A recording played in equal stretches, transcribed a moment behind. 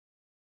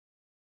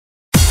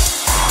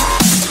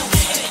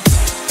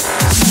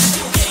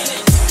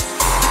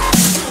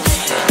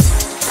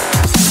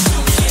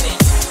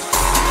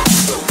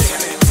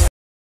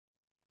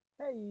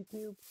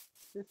YouTube,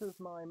 this is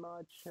my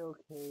mod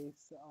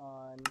showcase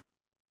on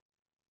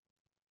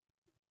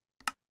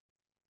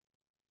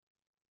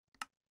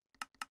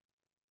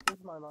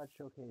just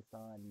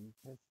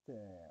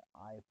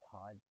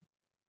iPod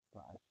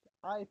slash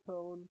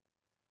iPhone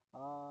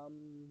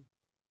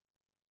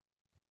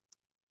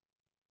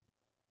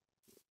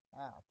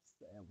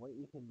apps and what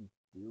you can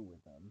do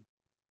with them.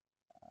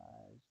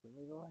 So let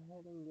me go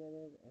ahead and get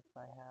it if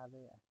I have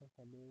it. I think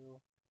I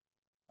do.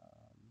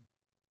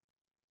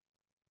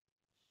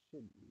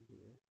 Should be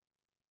here.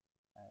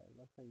 It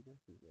looks like this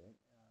is it.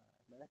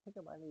 But I think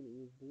I might need to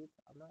use these.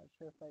 I'm not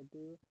sure if I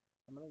do.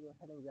 I'm gonna go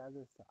ahead and grab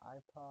this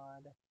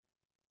iPod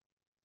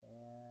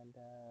and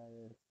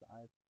yeah,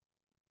 I'm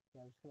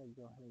just gonna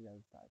go ahead and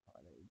grab this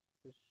iPod and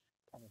just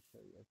kind of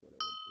show you guys what it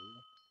would do.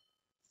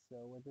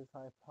 So with this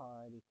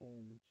iPod, you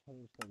can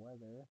change the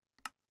weather,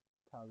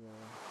 toggle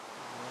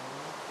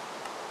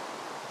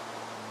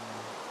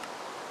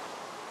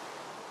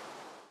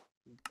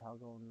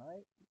toggle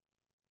night.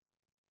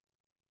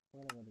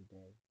 We're gonna go to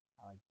day.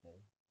 I like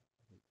day.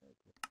 I think that's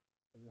cool.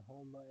 There's a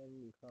home button.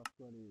 You can also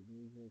go to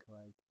music,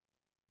 like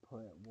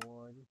put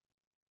warn,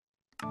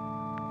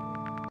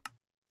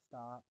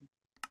 stop,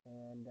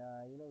 and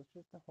you know, it's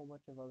just a whole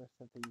bunch of other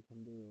stuff that you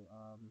can do.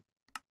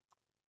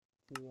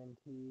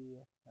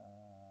 TNT,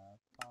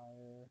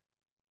 fire.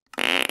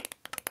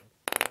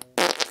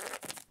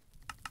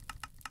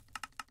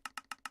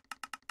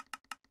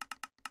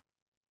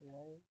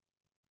 Right?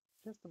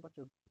 Just a bunch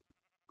of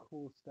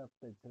cool stuff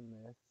that's in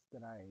this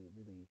that I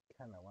really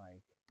kind of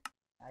like.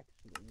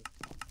 Actually,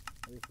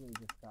 I recently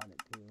just got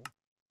it too.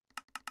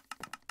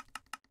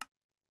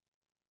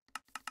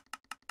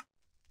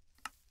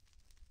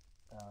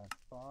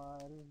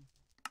 Spawn,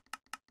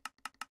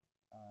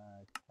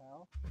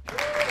 cow.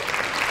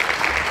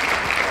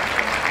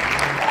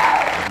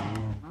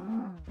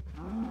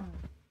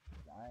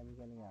 I'm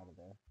getting out of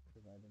there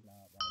because I did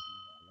not want to be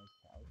around those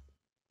cows.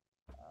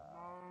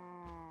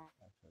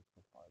 Actually, let's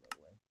go farther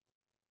away.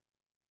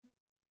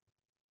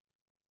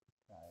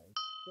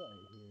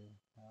 Right here.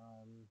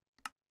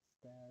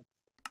 Stats.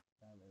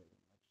 Not really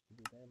much to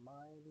do there.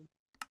 Mine.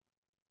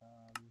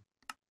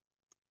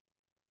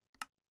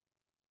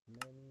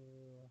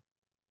 Menu.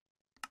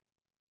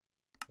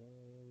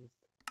 Games.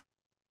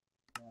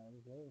 Yeah,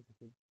 in games, I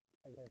could,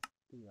 I guess,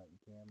 do like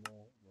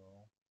gamble,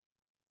 roll.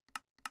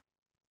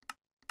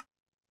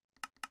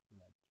 I'm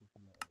not too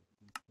familiar with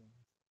these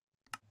things.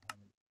 I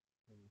haven't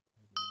really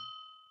played them.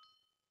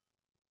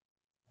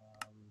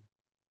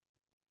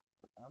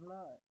 I'm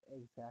not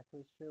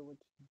exactly sure what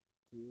to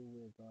do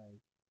with like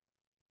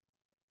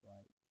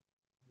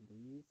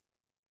these.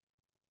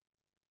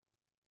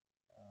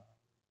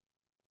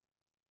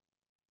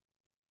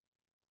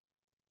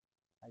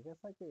 I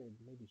guess I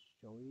could maybe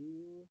show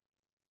you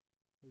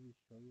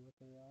what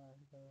they are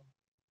though.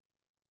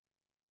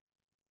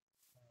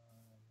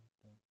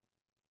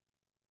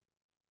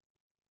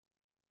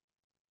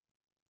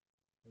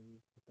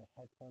 Maybe put the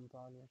headphones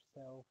on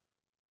yourself.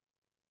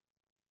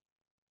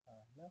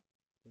 No,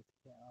 just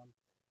can't.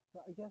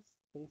 Well, I guess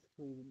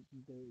basically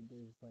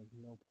there's like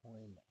no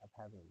point of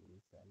having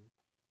these then.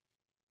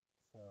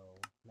 So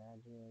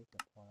magic,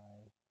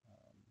 apply.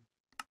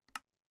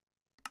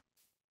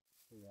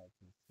 We got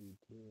some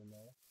C2 in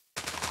there.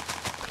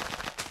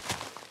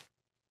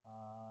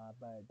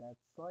 But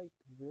that's like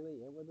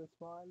really it with this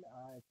one.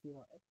 If you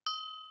know, it's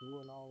cool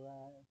and all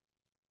that,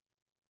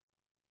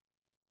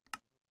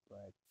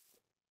 but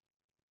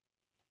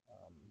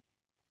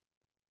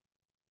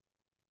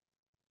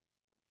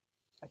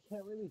I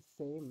can't really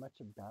say much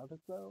about it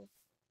though,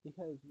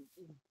 because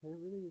there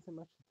really isn't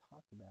much to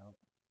talk about.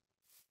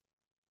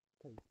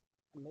 Because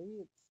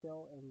maybe it's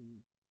still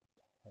in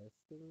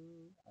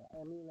testing.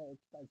 I mean, I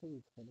think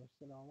it's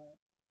finished and all that,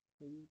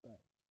 maybe, but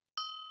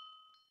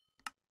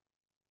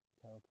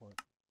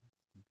teleport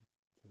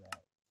to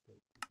that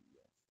state.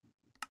 Yes.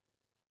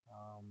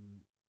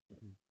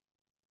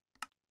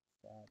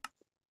 Stats.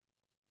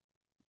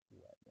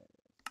 Weather.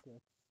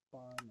 Let's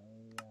spawn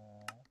a.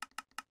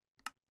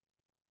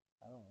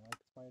 I don't like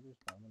spiders,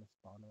 but I'm gonna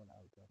spawn one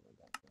out. Where'd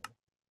that go?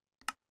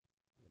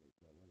 Where'd it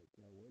go? Where'd it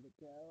go? Where'd it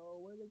go?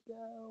 Where'd it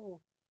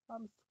go?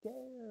 I'm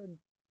scared.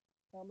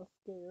 I'm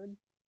scared.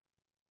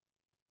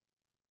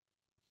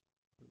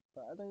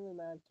 But other than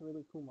that, it's a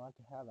really cool mod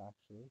to have,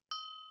 actually.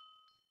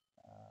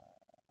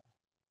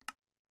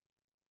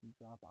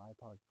 Drop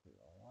Ipod for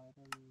all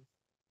items.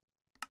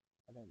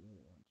 I didn't really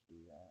want to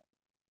do that.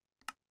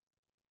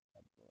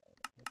 But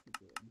I guess it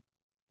did. Let's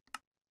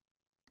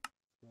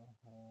go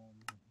home.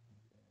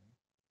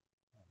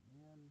 Oh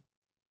man.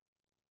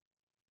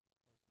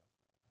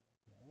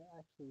 Yeah,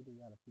 actually, they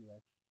got a few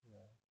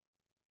extra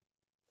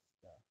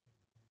stuff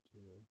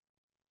too.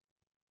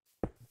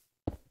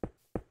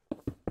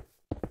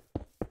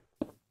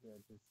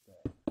 They're just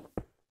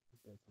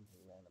did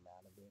something random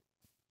out of it.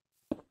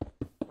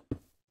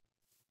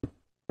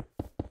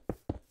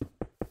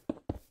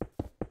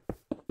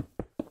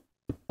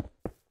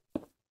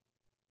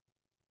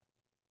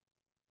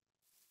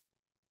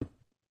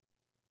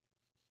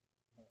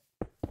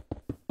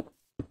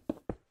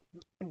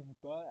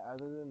 But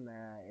other than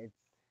that, it's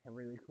a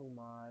really cool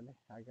mod.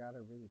 I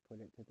gotta really put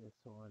it to this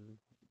one.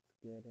 It's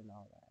good and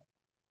all that.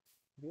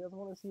 If you guys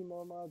want to see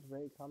more mods,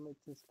 rate, comment,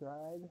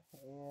 subscribe,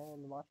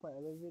 and watch my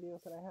other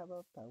videos that I have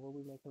up. I will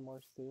be making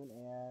more soon,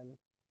 and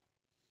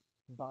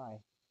bye.